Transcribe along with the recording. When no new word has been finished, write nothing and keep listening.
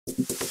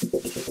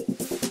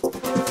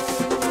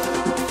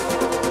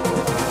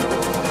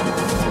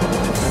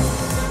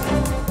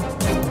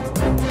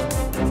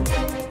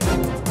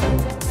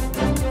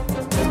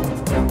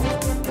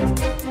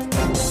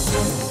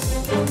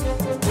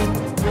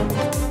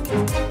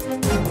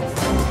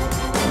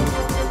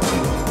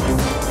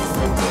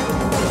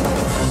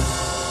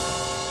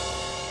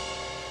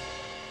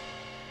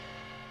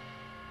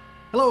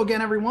Hello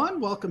again,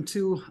 everyone. Welcome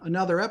to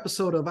another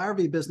episode of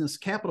RV Business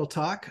Capital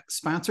Talk,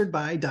 sponsored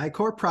by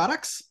Dicor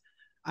Products.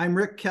 I'm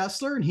Rick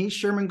Kessler, and he's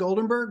Sherman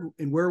Goldenberg,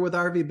 and we're with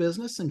RV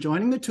Business. And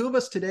joining the two of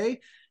us today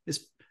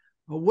is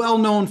a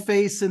well-known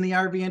face in the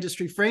RV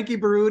industry, Frankie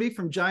Barouti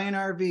from Giant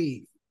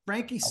RV.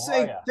 Frankie,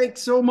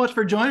 thanks so much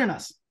for joining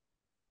us.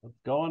 What's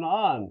going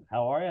on?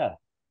 How are you?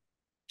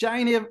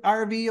 Giant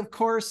RV, of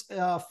course,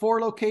 4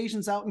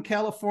 locations out in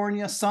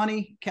California,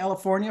 sunny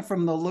California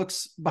from the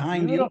looks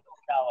behind you.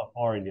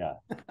 California.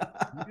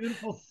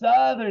 Beautiful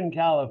Southern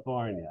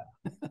California.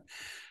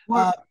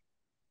 Well,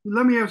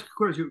 let me ask a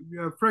question.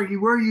 Frankie,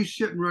 where are you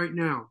sitting right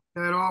now?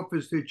 That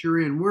office that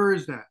you're in, where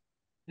is that?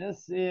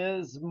 This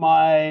is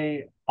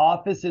my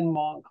office in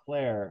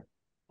Montclair,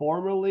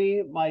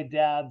 formerly my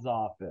dad's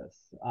office.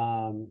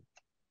 I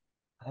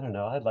don't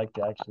know. I'd like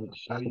to actually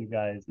show you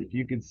guys. If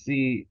you could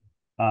see,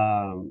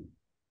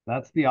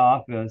 that's the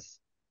office.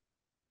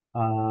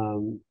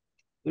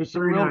 There's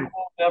some real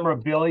cool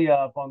memorabilia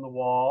up on the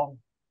wall,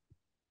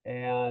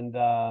 and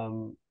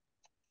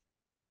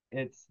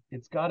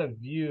it's got a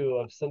view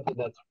of something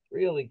that's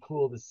really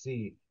cool to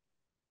see.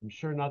 I'm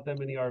sure not that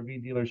many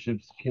RV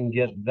dealerships can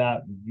get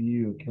that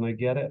view. Can I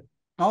get it?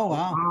 Oh,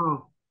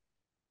 wow.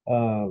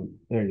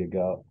 There you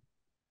go.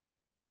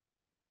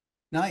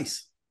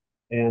 Nice.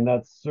 And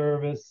that's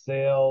service,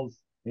 sales,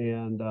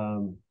 and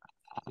a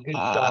good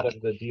shot of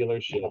the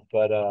dealership.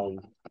 But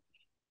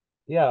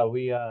yeah,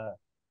 we got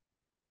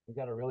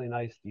a really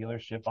nice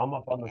dealership. I'm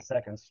up on the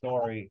second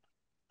story.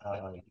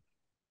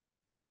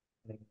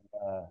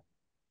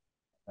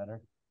 Better.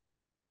 Am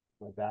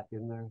I back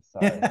in there?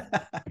 Sorry.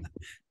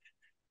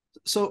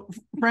 So,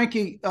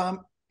 Frankie,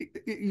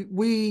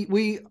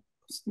 we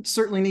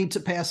certainly need to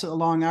pass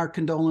along our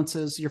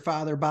condolences. Your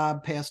father,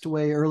 Bob, passed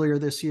away earlier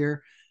this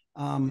year.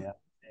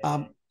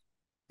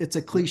 It's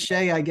a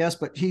cliche, I guess,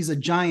 but he's a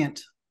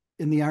giant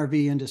in the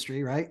RV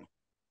industry, right?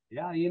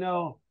 Yeah,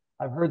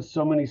 I've heard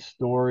so many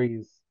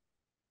stories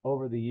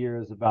over the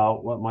years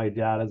about what my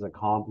dad has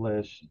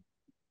accomplished,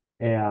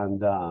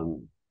 and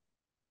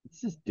it's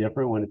just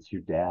different when it's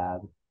your dad.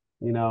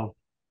 You're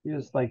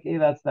just like, hey,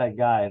 that's that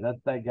guy that's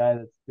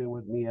been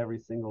with me every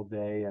single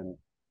day. And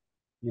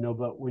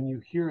but when you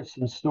hear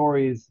some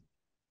stories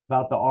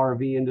about the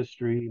RV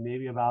industry,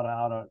 maybe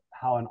about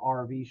how an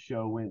RV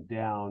show went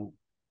down,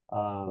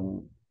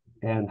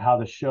 and how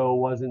the show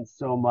wasn't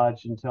so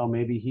much until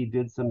maybe he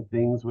did some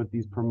things with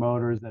these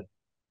promoters that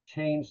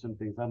changed some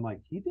things. I'm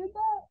like, he did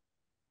that?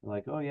 They're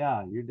like, oh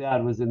yeah, your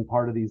dad was in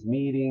part of these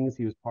meetings.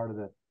 He was part of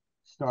the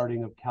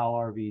starting of Cal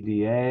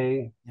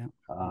RVDA. Yeah.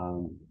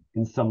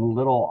 In some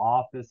little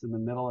office in the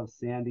middle of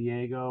San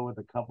Diego with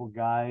a couple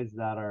guys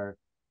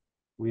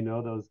we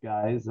know those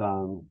guys.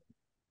 Some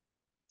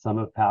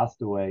have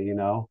passed away,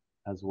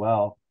 as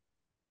well.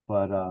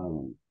 But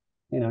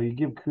you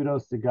give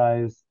kudos to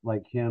guys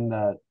like him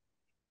that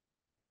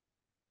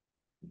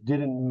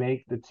didn't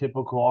make the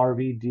typical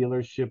RV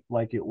dealership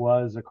like it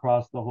was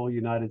across the whole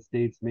United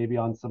States, maybe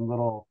on some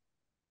little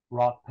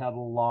rock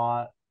pebble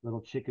lot,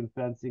 little chicken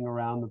fencing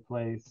around the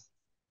place.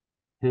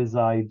 His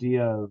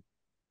idea of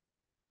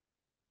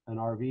an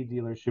RV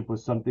dealership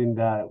was something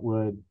that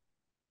would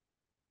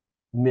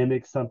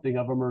mimic something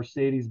of a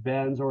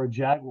Mercedes-Benz or a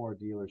Jaguar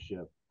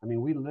dealership. I mean,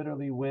 we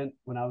literally went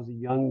when I was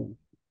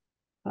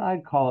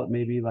I'd call it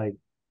maybe like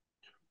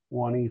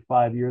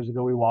 25 years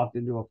ago, we walked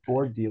into a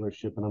Ford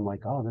dealership and I'm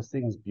like, oh, this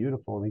thing's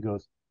beautiful. And he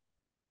goes,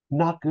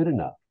 not good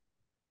enough.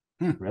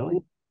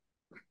 Really?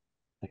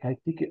 Like, I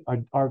think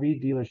an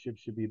RV dealership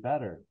should be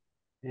better.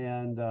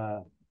 And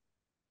I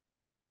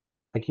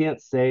can't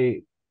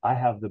say I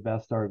have the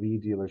best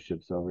RV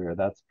dealerships over here.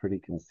 That's pretty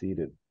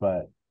conceited.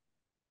 But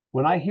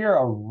when I hear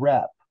a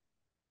rep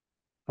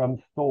from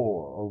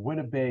Thor or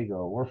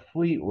Winnebago or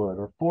Fleetwood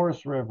or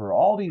Forest River,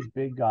 all these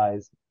big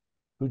guys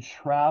who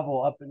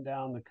travel up and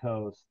down the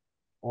coast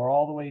or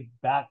all the way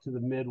back to the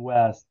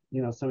Midwest,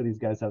 some of these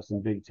guys have some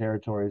big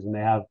territories and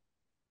they have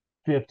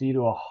 50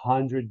 to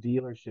 100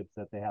 dealerships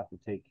that they have to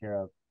take care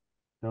of.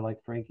 They're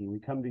like, Frankie, we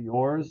come to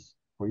yours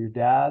or your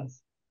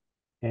dad's,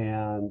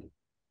 and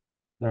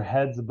they're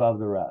heads above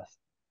the rest.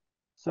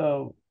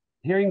 So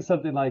hearing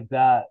something like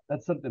that,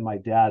 that's something my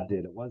dad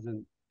did. It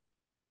wasn't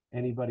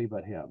anybody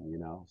but him,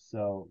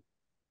 So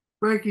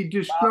Frankie,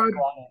 describe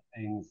a lot of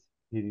things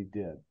he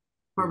did.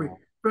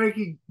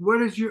 Frankie,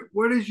 what is your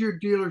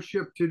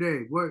dealership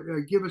today?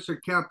 Give us a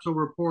capsule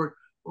report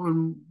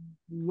on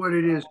what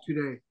it is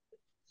today.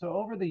 So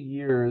over the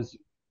years,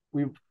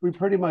 we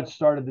pretty much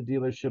started the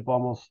dealership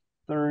almost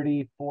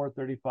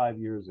 35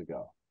 years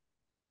ago.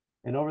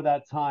 And over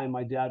that time,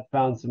 my dad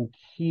found some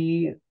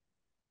key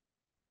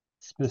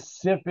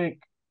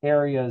specific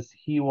areas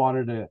he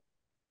wanted to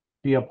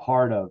be a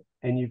part of.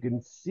 And you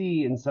can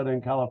see in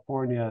Southern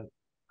California,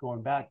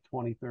 going back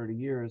 20, 30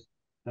 years,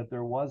 that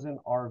there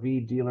wasn't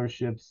RV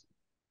dealerships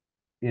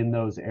in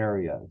those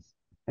areas.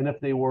 And if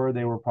they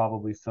were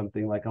probably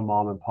something like a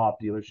mom and pop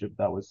dealership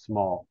that was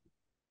small.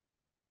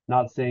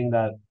 Not saying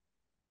that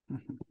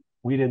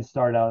we didn't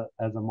start out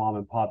as a mom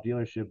and pop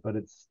dealership, but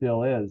it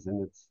still is.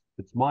 And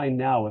it's mine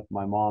now with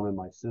my mom and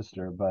my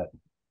sister. But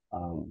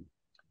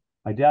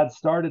My dad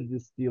started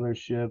this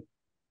dealership,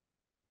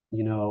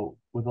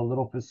 with a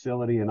little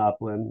facility in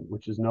Upland,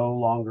 which is no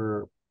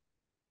longer,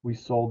 we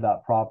sold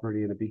that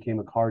property and it became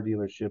a car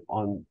dealership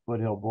on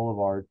Foothill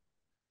Boulevard.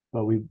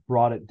 But we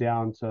brought it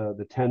down to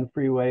the 10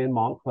 freeway in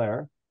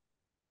Montclair.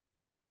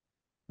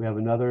 We have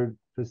another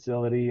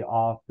facility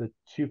off the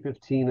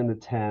 215 and the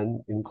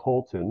 10 in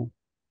Colton.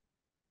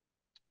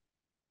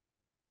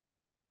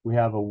 We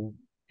have a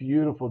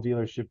beautiful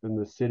dealership in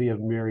the city of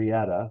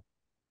Marietta,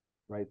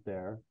 right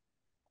there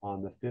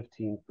on the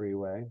 15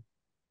 freeway.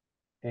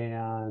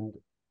 And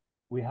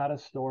we had a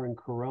store in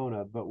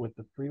Corona, but with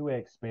the freeway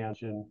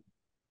expansion,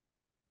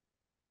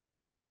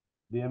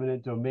 the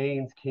eminent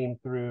domains came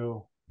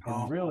through,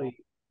 and really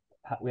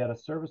we had a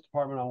service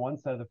department on one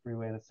side of the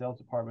freeway and a sales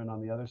department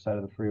on the other side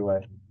of the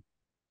freeway.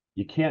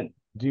 You can't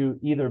do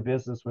either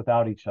business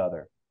without each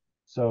other.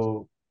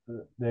 So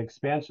the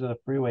expansion of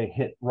the freeway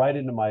hit right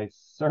into my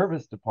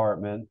service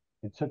department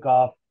and took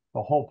off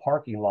the whole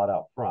parking lot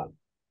out front.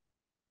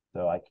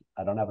 So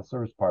I don't have a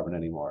service department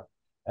anymore.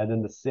 And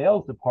then the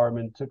sales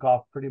department took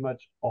off pretty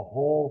much a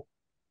whole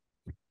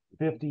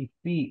 50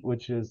 feet,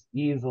 which is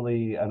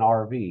easily an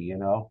RV,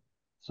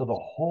 So the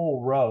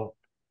whole row.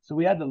 So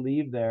we had to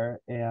leave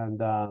there, and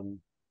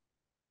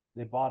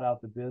they bought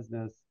out the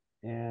business,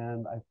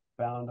 and I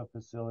found a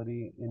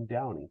facility in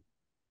Downey,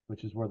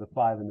 which is where the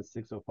 5 and the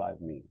 605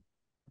 meet.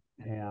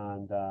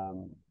 And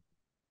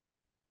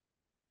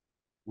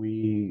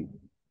we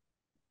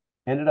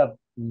ended up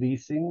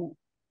leasing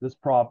this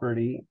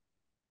property,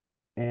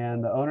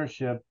 and the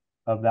ownership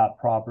of that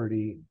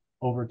property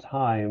over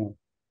time,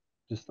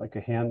 just like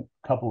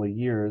couple of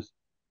years,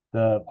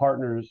 the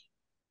partners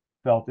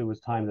felt it was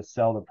time to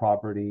sell the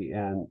property,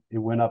 and it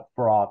went up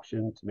for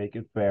auction to make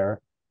it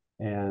fair,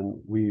 and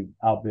we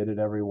outbidded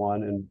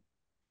everyone. And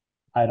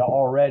I'd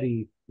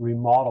already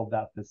remodeled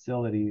that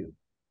facility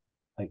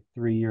like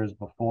 3 years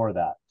before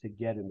that to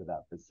get into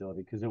that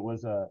facility, because it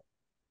was a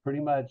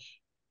Gemco.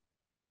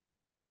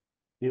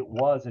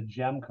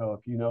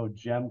 If you know,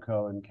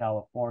 Gemco in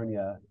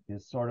California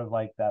is sort of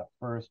like that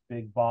first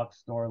big box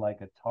store, like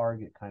a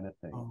Target kind of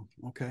thing. Oh,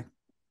 okay.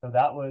 So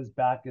that was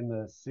back in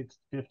the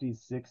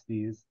 50s,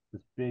 60s,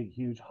 this big,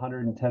 huge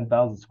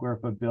 110,000 square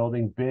foot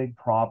building, big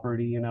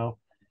property, and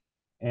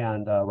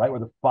right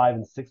where the 5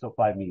 and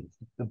 605 meets.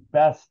 The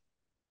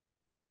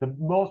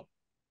most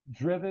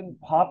driven,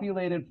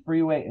 populated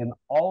freeway in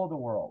all of the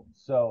world.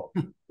 So,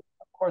 of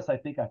course, I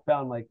think I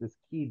found like this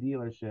key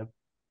dealership,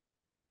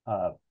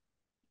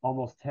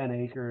 almost 10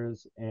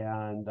 acres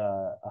and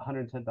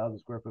 110,000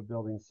 square foot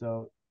building.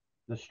 So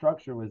the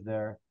structure was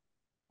there,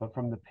 but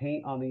from the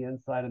paint on the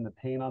inside and the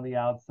paint on the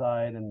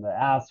outside and the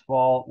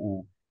asphalt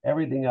and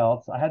everything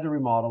else, I had to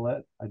remodel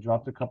it. I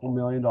dropped a couple $1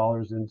 million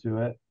into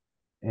it,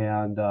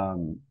 and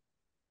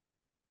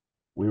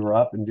we were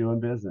up and doing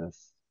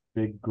business.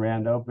 Big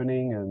grand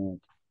opening,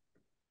 and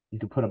you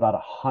could put about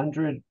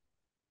 100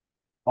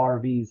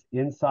 RVs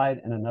inside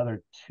and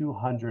another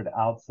 200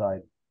 outside,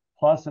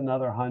 plus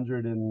another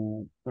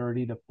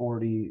 130 to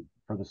 40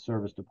 for the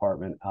service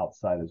department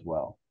outside as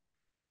well.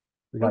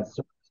 We got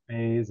service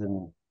bays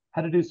and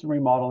had to do some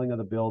remodeling of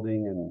the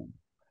building and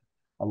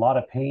a lot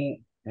of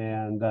paint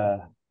and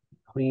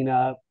clean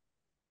up,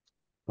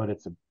 but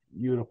it's a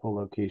beautiful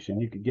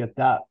location. You could get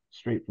that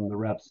straight from the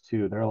reps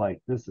too. They're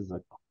like, this is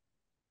a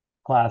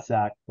class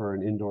act for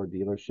an indoor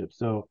dealership.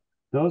 So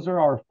those are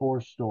our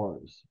 4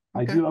 stores.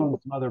 Okay. I do own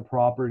some other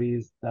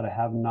properties that I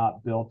have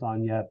not built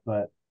on yet,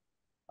 but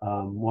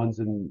one's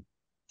in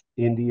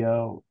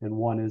Indio and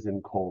one is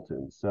in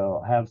Colton.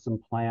 So I have some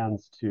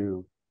plans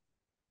to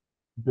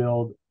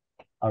build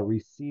a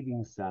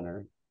receiving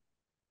center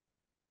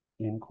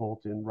in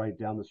Colton, right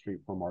down the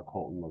street from our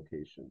Colton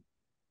location.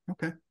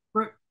 Okay.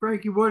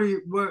 Frankie, what do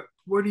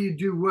you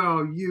do well?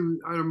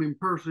 I don't mean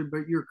personally,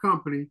 but your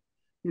company,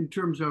 in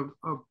terms of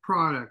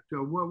product.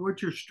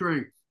 What's your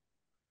strength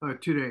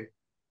today?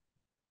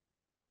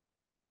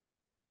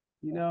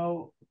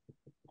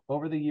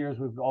 Over the years,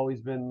 we've always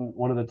been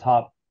one of the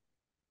top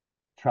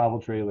travel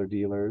trailer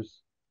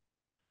dealers,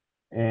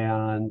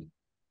 and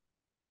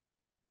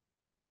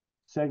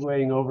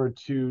segueing over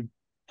to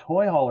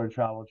toy hauler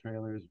travel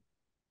trailers,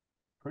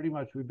 pretty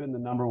much we've been the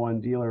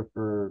 #1 dealer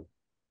for,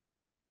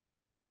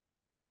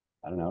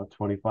 I don't know,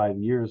 25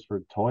 years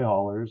for toy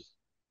haulers,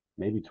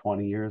 maybe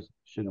 20 years.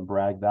 Shouldn't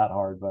brag that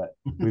hard, but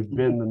we've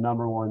been the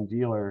 #1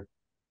 dealer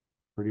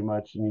pretty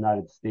much in the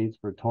United States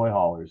for toy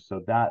haulers. So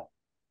that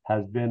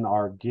has been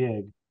our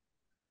gig.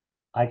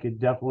 I could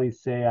definitely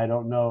say, I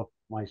don't know if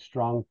my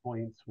strong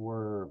points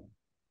were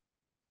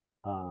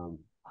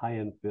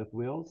high-end fifth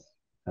wheels.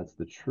 That's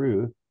the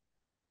truth.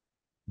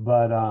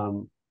 But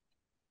I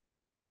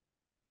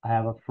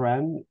have a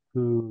friend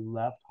who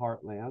left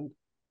Heartland.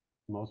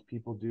 Most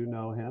people do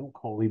know him,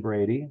 Coley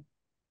Brady.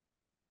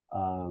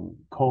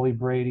 Coley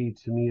Brady,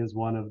 to me, is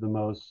one of the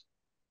most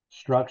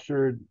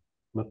structured,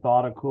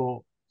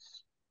 methodical,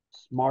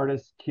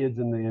 smartest kids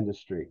in the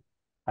industry.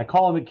 I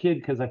call him a kid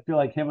because I feel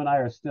like him and I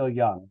are still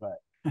young, but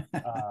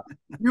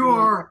you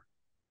are.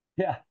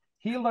 Yeah,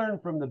 he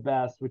learned from the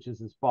best, which is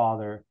his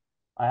father,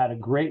 I had a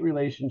great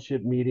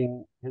relationship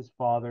meeting his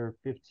father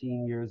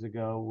 15 years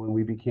ago when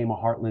we became a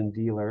Heartland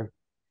dealer.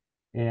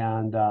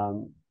 And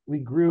we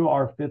grew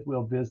our fifth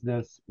wheel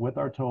business with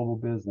our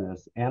towable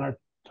business and our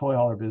toy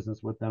hauler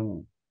business with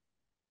them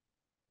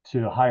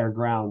to higher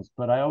grounds.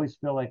 But I always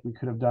feel like we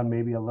could have done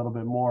maybe a little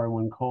bit more.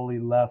 When Coley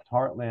left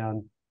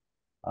Heartland,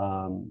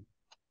 um,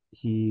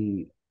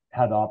 he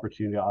had the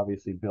opportunity to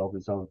obviously build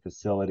his own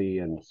facility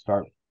and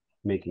start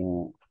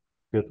making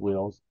fifth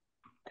wheels,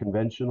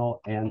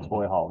 conventional and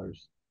toy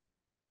haulers.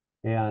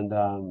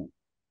 And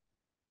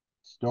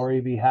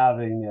story be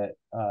having it,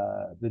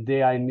 the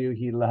day I knew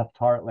he left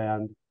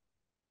Heartland,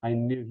 I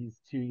knew he's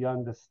too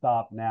young to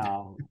stop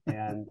now,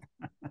 and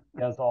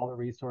he has all the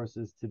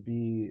resources to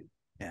be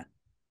Yeah.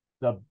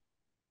 the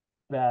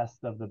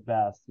best of the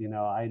best.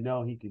 I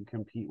know he can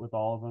compete with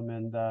all of them,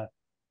 and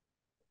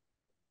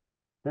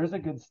there's a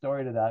good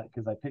story to that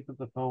because I picked up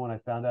the phone when I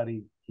found out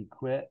he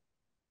quit,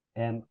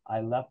 and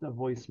I left a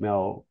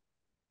voicemail,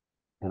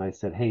 and I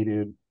said, "Hey,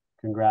 dude,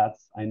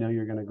 congrats! I know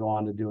you're going to go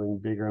on to doing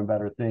bigger and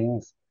better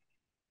things."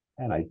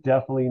 And I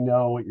definitely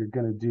know what you're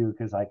going to do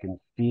because I can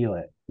feel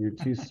it. You're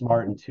too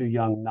smart and too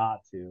young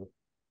not to.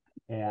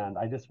 And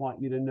I just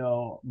want you to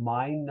know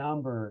my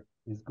number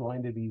is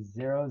going to be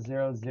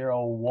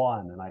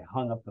 0001. And I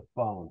hung up the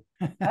phone.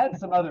 I had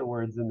some other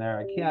words in there.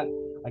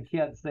 I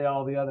can't say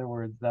all the other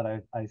words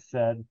that I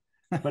said,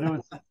 but it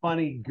was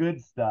funny,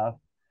 good stuff.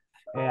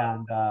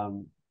 And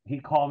he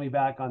called me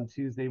back on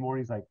Tuesday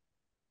morning. He's like,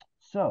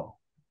 "So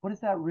what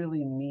does that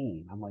really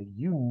mean?" I'm like,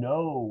 "You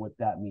know what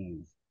that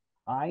means.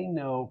 I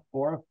know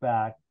for a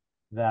fact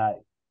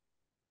that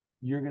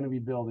you're going to be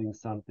building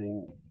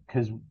something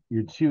because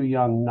you're too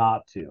young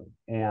not to."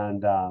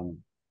 And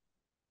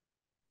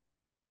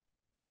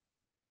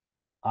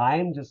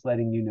I'm just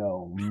letting you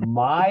know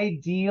my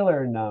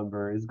dealer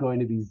number is going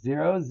to be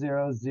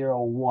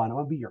 0001. I'm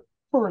going to be your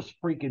first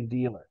freaking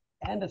dealer.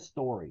 End of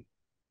story.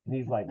 And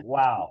he's like,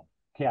 "Wow.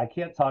 Okay, I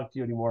can't talk to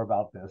you anymore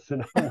about this."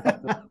 And I'm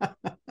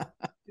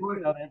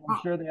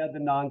sure they had the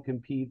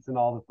non-competes and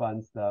all the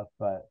fun stuff,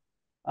 but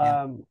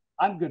Yeah.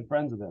 I'm good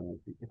friends with him.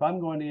 If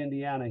I'm going to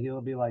Indiana, he'll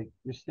be like,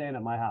 "You're staying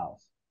at my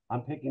house.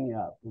 I'm picking you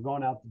up. We're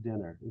going out to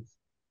dinner." It's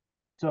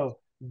so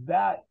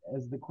that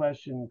as the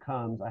question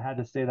comes, I had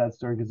to say that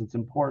story because it's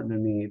important to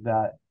me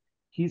that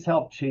he's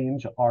helped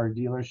change our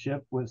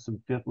dealership with some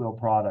fifth wheel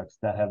products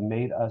that have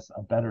made us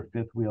a better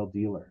fifth wheel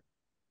dealer.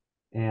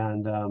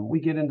 And we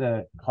get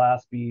into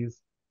Class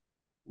Bs.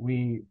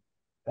 We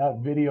That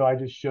video I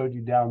just showed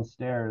you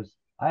downstairs,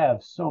 I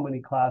have so many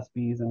Class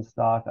Bs in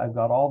stock. I've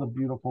got all the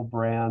beautiful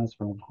brands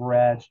from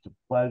Gretsch to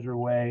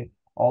Pleasureway,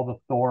 all the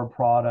Thor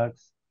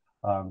products,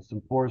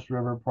 some Forest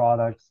River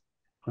products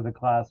for the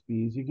Class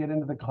Bs. You get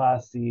into the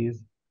Class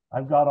Cs,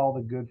 I've got all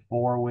the good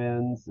Four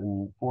Winds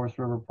and Forest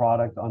River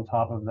product on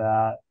top of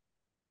that.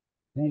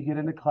 Then you get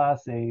into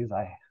Class As,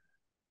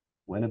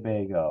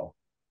 Winnebago,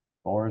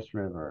 Forest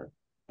River,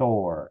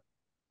 Thor,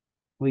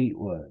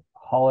 Fleetwood,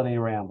 Holiday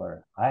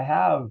Rambler. I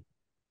have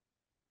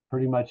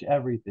pretty much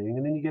everything.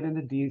 And then you get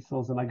into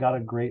diesels, and I got a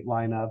great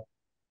lineup.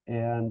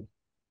 And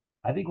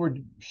I think we're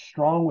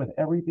strong with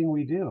everything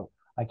we do.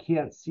 I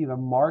can't see the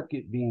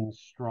market being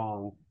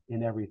strong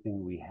in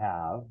everything we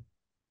have.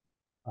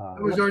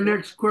 That was our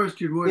next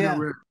question, wasn't Yeah. it,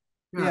 Rick?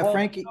 Yeah, Well,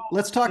 Frankie,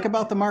 let's talk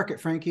about the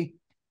market, Frankie.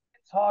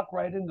 talk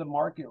right into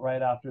market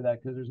right after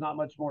that because there's not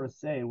much more to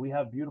say. We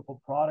have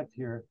beautiful product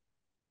here.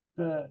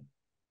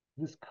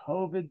 This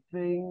COVID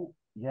thing,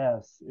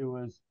 yes, it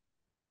was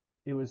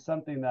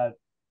something that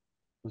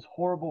was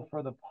horrible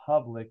for the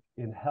public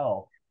in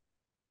health,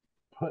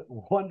 but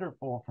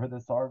wonderful for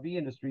this RV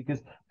industry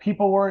because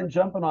people weren't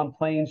jumping on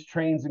planes,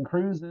 trains, and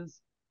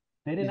cruises.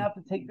 They didn't have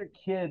to take their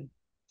kid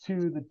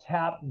to the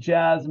tap,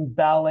 jazz, and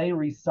ballet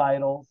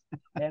recitals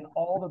and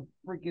all the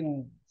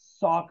freaking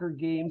soccer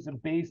games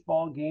and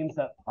baseball games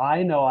that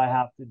I know I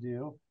have to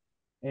do.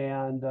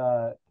 And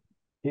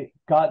it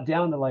got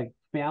down to like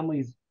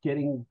families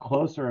getting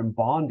closer and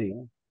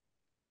bonding.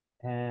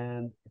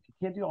 And if you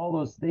can't do all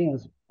those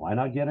things, why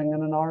not getting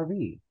in an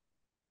RV?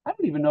 I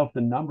don't even know if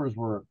the numbers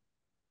were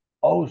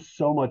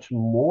so much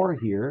more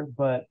here,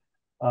 but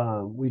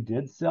we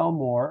did sell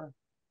more.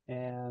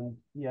 And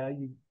yeah,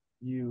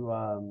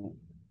 you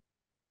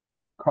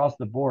across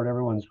the board,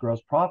 everyone's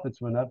gross profits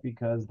went up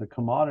because the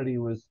commodity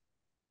was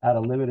at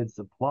a limited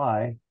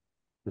supply.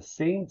 The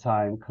same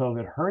time,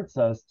 COVID hurts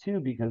us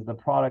too because the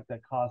product that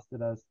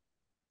costed us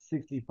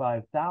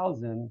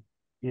 65,000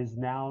 is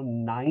now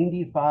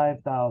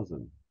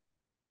 95,000.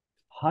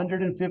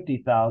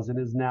 150,000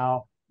 is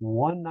now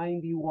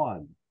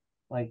 191.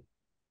 Like,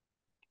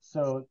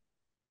 so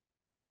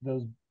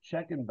those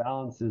check and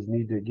balances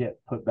need to get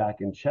put back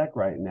in check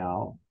right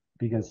now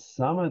because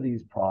some of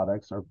these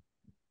products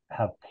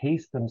have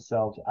paced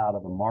themselves out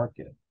of the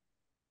market.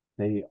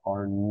 They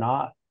are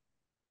not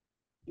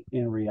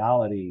in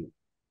reality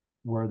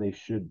where they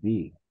should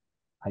be.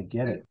 I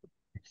get it.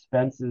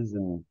 Expenses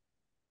and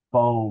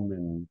foam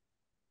and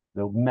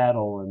the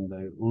metal and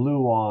the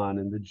Luan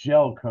and the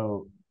gel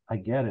coat. I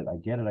get it.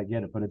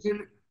 But it's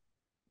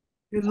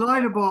In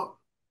light of all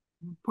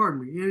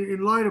pardon me,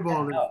 in light of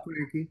all Yeah, this, no.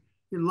 Frankie,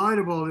 in light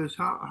of all this,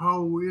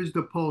 how is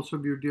the pulse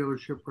of your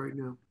dealership right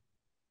now?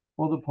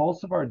 Well, the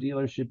pulse of our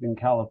dealership in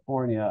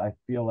California, I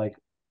feel like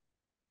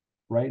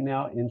right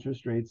now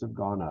interest rates have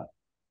gone up.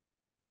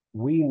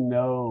 We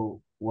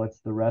know what's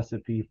the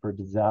recipe for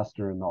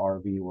disaster in the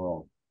RV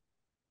world.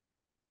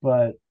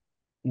 But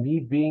me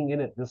being in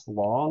it this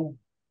long,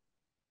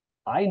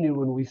 I knew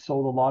when we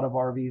sold a lot of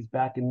RVs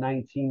back in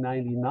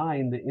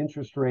 1999, the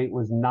interest rate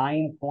was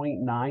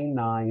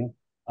 9.99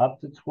 up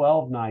to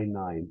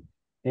 12.99.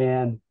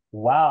 And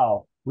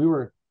wow, we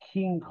were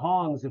King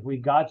Kongs if we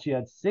got you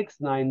at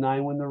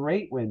 6.99 when the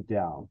rate went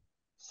down.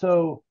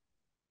 So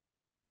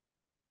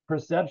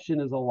perception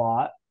is a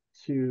lot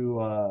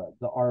to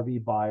the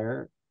RV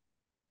buyer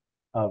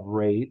of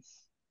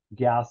rates,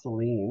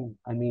 gasoline.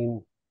 I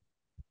mean,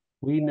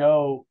 we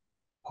know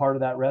part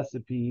of that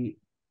recipe,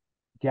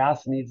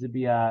 gas needs to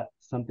be at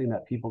something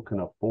that people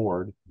can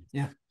afford.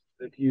 Yeah.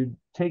 If you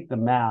take the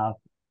math,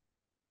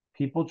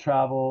 people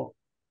travel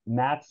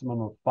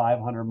maximum of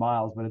 500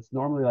 miles, but it's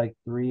normally like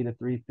 3 to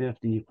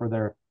 350 for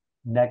their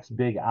next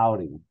big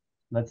outing.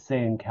 Let's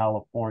say in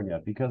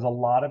California, because a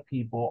lot of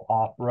people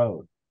off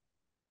road.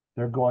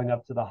 They're going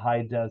up to the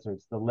high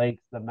deserts, the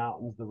lakes, the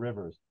mountains, the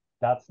rivers.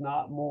 That's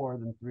not more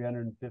than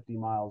 350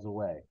 miles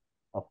away,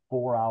 a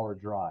 4-hour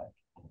drive.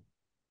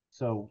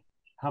 So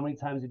how many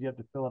times did you have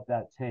to fill up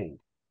that tank?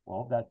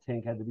 Well, that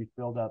tank had to be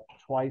filled up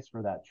twice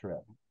for that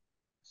trip.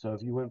 So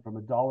if you went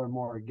from $1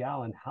 more a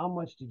gallon, how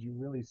much did you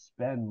really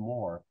spend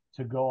more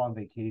to go on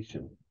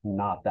vacation?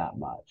 Not that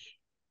much.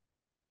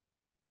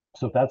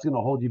 So if that's going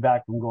to hold you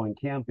back from going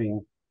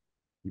camping,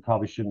 you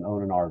probably shouldn't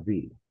own an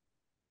RV.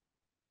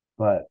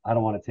 But I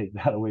don't want to take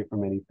that away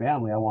from any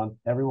family. I want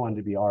everyone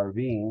to be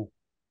RVing,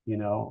 you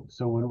know.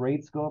 So when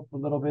rates go up a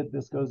little bit,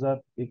 this goes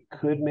up. It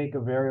could make a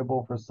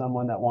variable for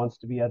someone that wants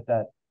to be at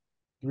that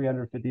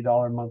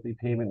 $350 monthly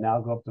payment now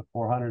go up to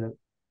 400.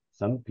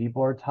 Some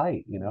people are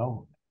tight, you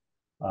know.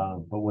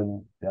 But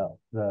when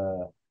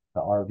the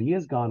RV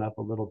has gone up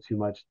a little too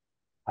much,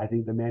 I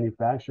think the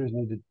manufacturers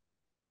need to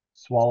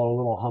swallow a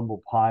little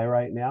humble pie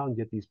right now and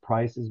get these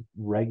prices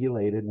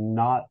regulated,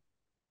 not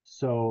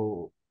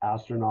so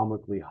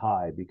astronomically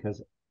high,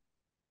 because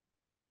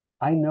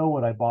I know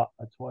what I bought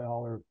a toy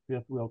hauler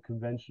fifth wheel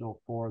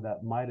conventional for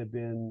that might have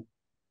been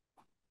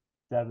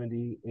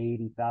 70,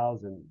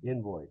 80,000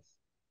 invoice.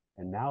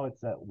 And now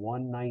it's at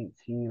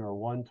 119 or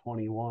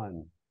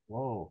 121.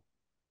 Whoa.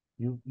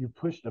 You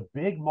pushed a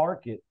big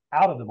market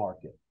out of the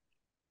market.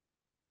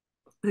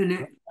 And Those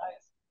guys,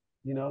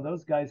 you know,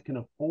 those guys can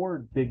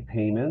afford big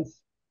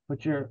payments,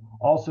 but you're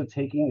also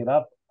taking it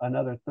up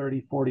another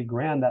 30, 40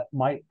 grand that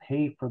might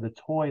pay for the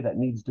toy that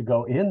needs to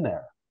go in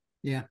there.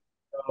 Yeah.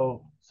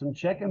 So some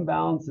check and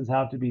balances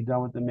have to be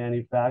done with the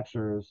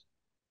manufacturers,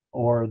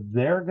 or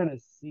they're going to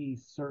see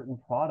certain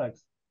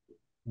products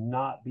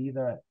not be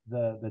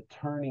the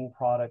turning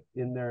product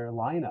in their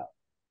lineup.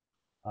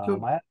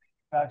 so, I have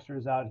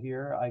manufacturers out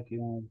here. I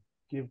can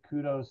give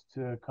kudos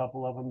to a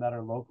couple of them that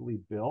are locally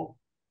built.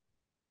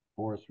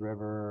 Forest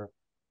River,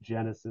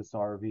 Genesis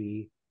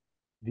RV.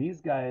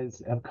 These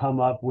guys have come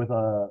up with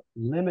a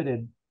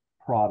limited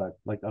product,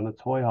 like on a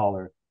toy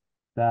hauler,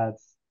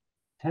 that's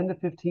 10 to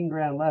 15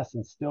 grand less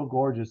and still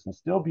gorgeous and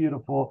still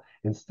beautiful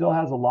and still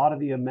has a lot of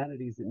the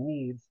amenities it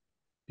needs,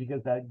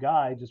 because that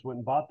guy just went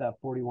and bought that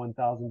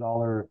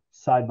 $41,000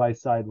 side by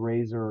side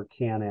Razor or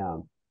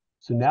Can-Am.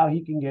 So now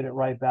he can get it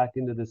right back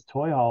into this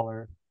toy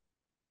hauler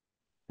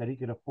that he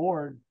could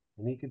afford,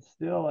 and he could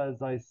still,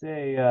 as I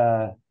say,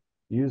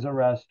 use a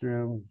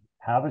restroom,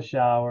 have a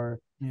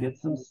shower, Yeah. get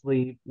some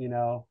sleep, you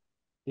know,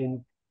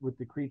 in with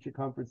the creature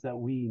comforts that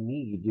we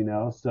need, you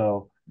know.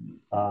 So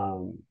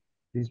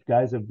these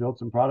guys have built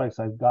some products.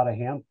 I've got a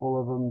handful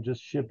of them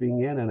just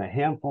shipping in, and a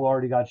handful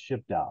already got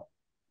shipped out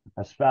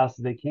as fast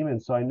as they came in.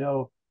 So I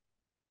know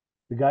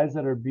the guys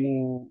that are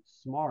being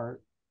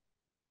smart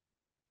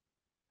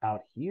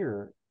out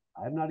here,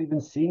 I'm not even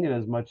seeing it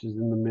as much as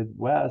in the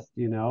Midwest,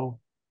 you know.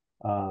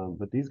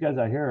 But these guys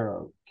out here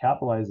are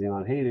capitalizing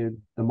on, hey,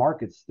 dude, the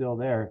market's still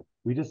there.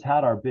 We just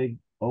had our big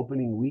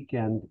opening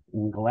weekend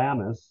in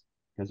Glamis.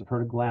 You guys have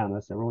heard of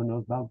Glamis. Everyone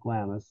knows about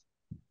Glamis.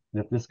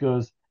 And if this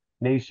goes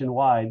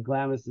nationwide,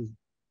 Glamis is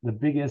the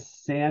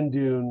biggest sand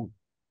dune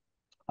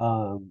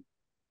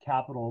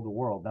capital of the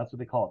world. That's what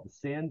they call it, the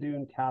sand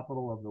dune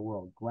capital of the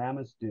world,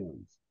 Glamis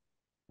Dunes.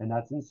 And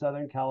that's in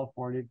Southern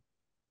California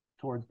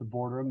towards the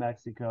border of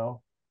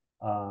Mexico.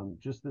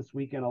 Just this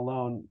weekend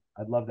alone,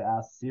 I'd love to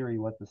ask Siri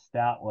what the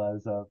stat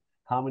was of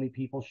how many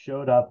people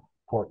showed up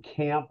for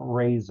Camp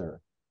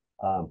Razor.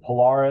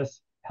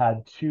 Polaris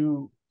had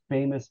two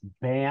famous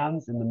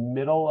bands in the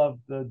middle of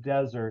the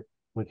desert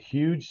with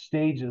huge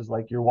stages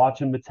like you're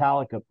watching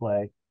Metallica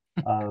play.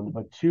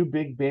 But two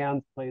big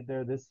bands played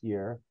there this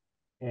year,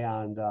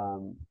 and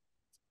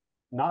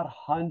not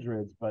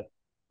hundreds, but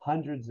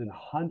hundreds and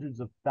hundreds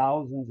of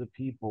thousands of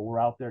people were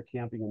out there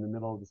camping in the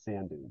middle of the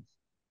sand dunes.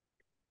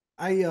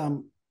 I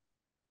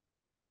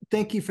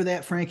thank you for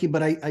that, Frankie,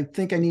 but I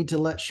think I need to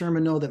let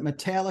Sherman know that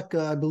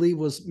Metallica, I believe,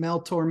 was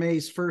Mel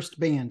Torme's first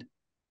band.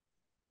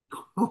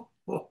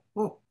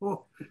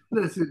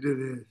 Listen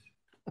to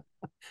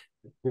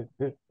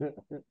this.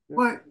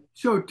 What?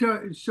 So,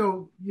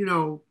 so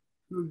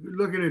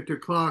looking at the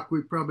clock,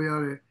 we probably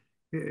ought to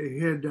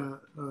head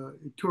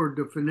toward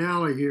the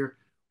finale here.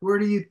 Where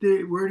do you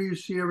think? Where do you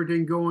see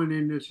everything going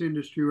in this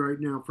industry right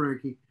now,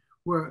 Frankie?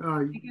 Where?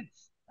 I think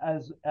it's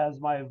as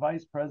my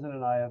vice president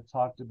and I have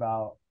talked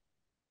about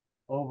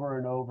over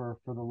and over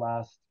for the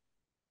last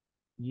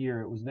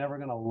year. It was never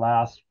going to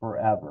last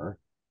forever,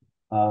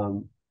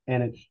 and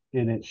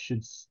it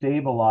should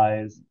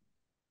stabilize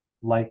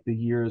like the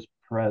years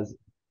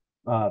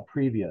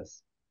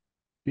previous.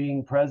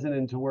 Being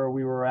president to where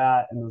we were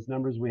at and those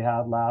numbers we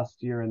had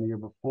last year and the year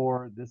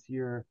before, this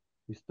year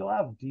we still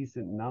have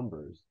decent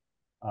numbers,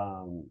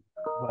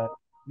 but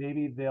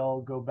maybe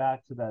they'll go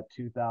back to that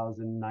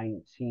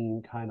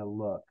 2019 kind of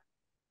look.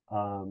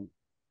 Um,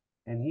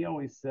 and he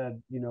always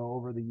said,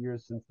 over the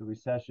years since the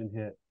recession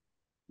hit,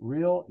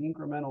 real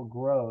incremental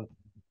growth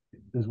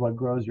is what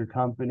grows your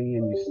company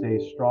and you stay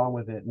strong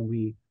with it. And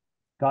we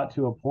got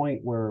to a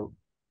point where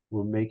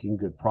we're making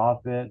good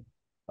profit.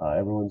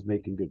 Everyone's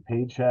making good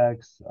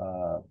paychecks.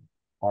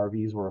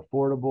 RVs were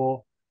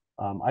affordable.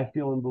 I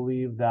feel and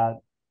believe that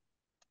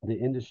the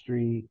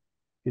industry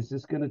is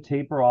just going to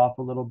taper off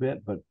a little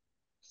bit, but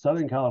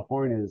Southern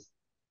California is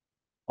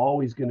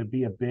always going to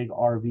be a big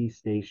RV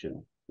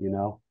station,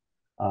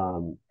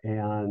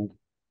 and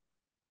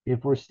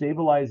if we're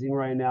stabilizing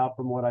right now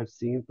from what I've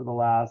seen for the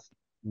last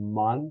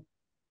month,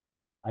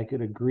 I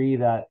could agree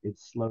that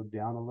it's slowed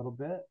down a little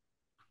bit.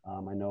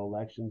 I know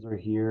elections are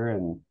here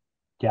and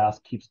gas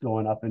keeps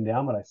going up and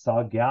down, but I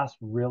saw gas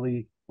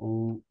really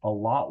a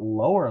lot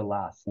lower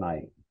last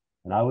night.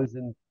 And I was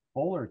in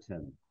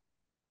Fullerton,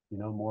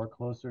 more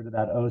closer to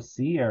that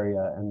OC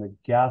area, and the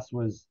gas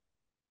was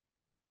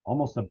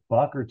almost a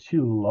buck or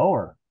two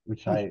lower,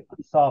 which I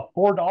saw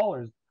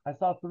 $4. I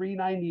saw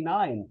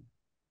 $3.99.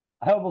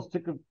 I almost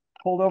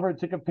pulled over and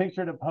took a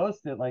picture to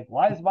post it. Like,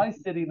 why is my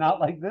city not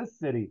like this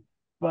city?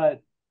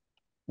 But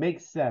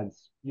makes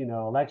sense.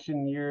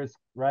 Election years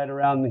right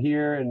around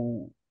here,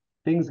 and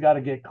things got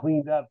to get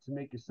cleaned up to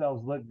make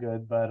yourselves look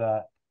good.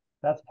 But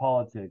that's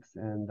politics,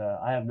 and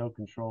I have no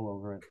control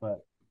over it. But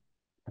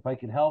if I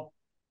can help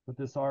with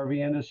this RV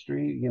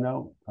industry,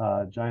 Giant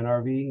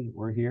RV,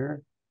 we're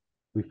here.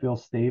 We feel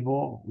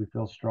stable. We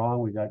feel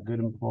strong. We got good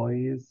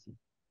employees.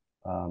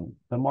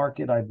 The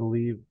market, I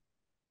believe,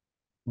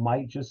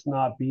 might just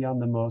not be on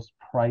the most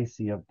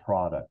pricey of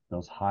product.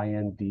 Those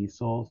high-end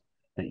diesels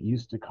that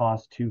used to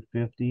cost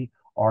 $250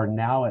 are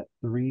now at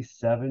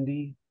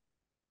 $370.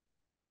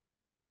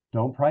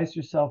 Don't price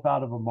yourself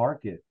out of a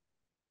market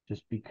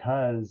just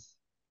because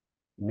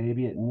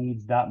maybe it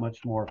needs that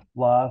much more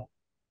fluff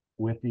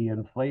with the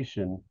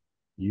inflation.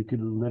 You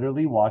could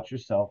literally watch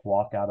yourself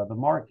walk out of the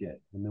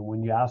market. And then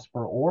when you ask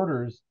for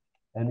orders,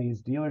 and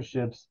these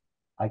dealerships,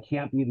 I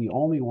can't be the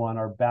only one,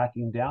 are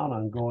backing down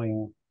on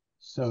going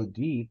so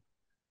deep.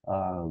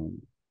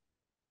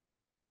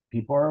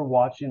 People are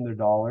watching their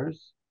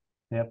dollars.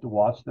 They have to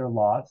watch their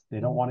lots. They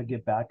don't want to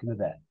get back into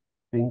that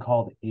thing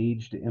called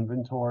aged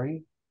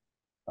inventory.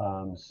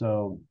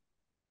 So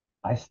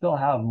I still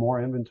have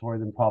more inventory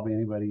than probably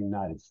anybody in the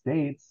United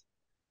States.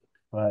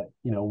 But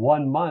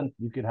 1 month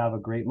you could have a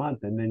great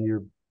month, and then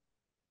you're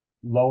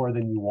lower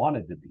than you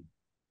wanted to be.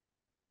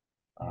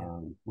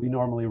 We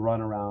normally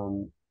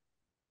run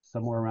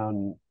somewhere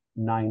around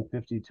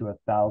 950 to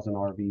 1,000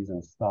 RVs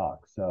in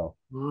stock. So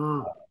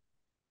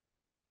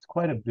it's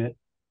quite a bit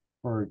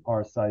for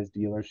our size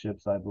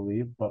dealerships, I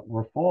believe, but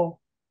we're full.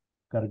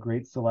 Got a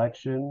great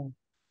selection,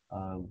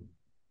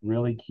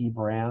 really key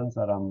brands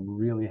that I'm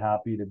really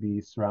happy to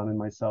be surrounding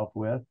myself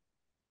with.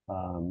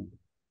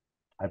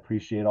 I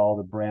appreciate all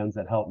the brands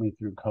that helped me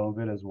through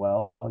COVID as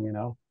well,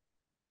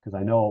 because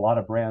I know a lot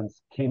of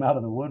brands came out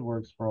of the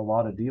woodworks for a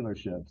lot of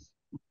dealerships.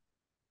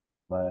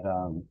 But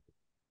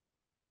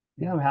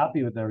yeah, I'm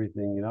happy with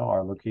everything.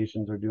 Our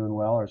locations are doing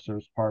well. Our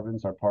service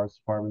departments, our parts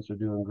departments are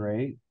doing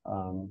great.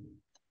 I'm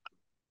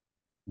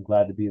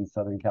glad to be in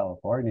Southern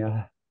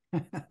California.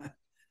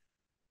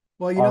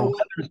 Well, Our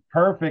weather's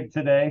perfect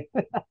today.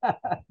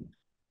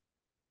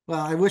 Well,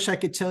 I wish I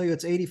could tell you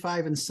it's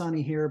 85 and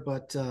sunny here,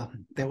 but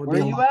that would Where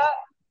be are you at?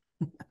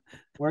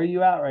 Where are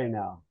you at right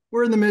now?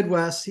 We're in the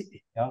Midwest.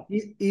 Yeah.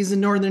 He's in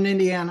northern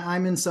Indiana.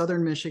 I'm in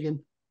southern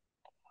Michigan.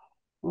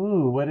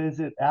 Ooh, what is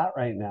it at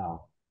right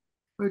now?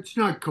 It's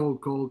not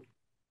cold.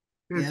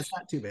 It's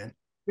not too bad.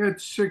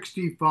 It's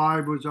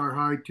 65 was our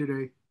high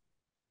today.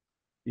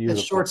 Beautiful.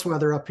 It's shorts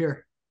weather up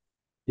here.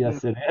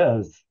 Yes, it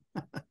is.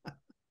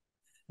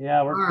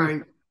 Yeah,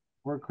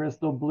 we're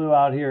crystal blue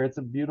out here. It's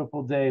a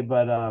beautiful day,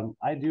 but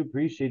I do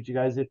appreciate you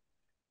guys. If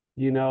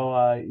you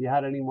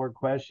had any more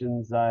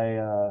questions,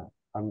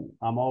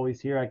 I'm always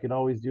here. I could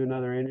always do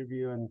another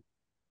interview,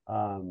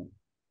 and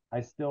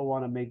I still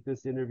want to make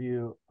this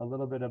interview a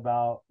little bit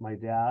about my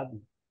dad.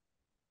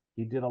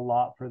 He did a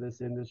lot for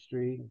this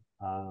industry.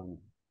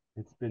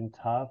 It's been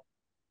tough.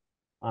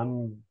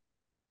 I'm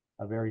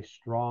a very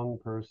strong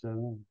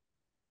person,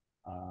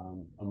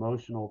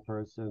 emotional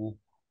person.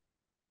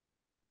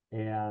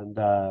 And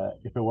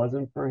if it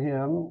wasn't for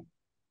him,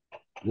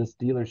 this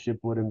dealership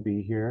wouldn't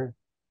be here.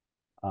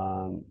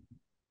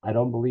 I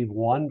don't believe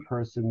one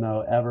person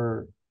though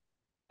ever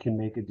can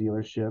make a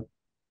dealership.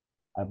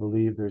 I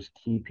believe there's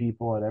key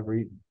people at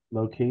every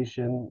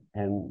location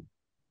and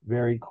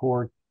very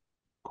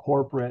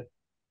corporate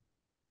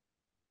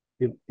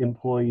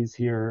employees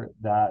here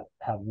that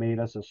have made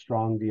us a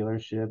strong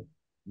dealership,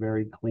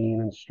 very clean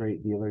and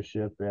straight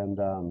dealership.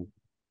 And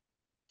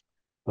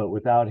but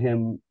without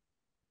him,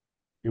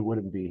 it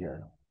wouldn't be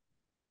here.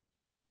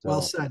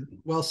 Well said.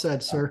 Well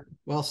said, sir.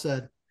 Well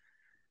said.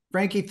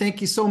 Frankie,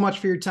 thank you so much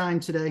for your time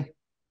today.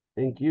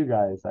 Thank you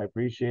guys. I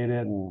appreciate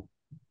it. And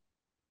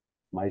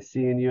am I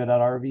seeing you at that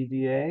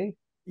RVDA?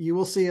 You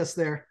will see us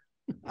there.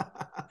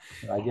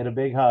 I get a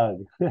big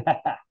hug. All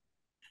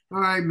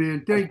right,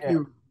 man. Thank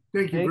you.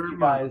 Thank you very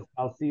much. Guys.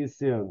 I'll see you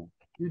soon.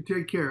 You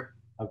take care.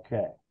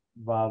 Okay.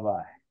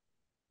 Bye-bye.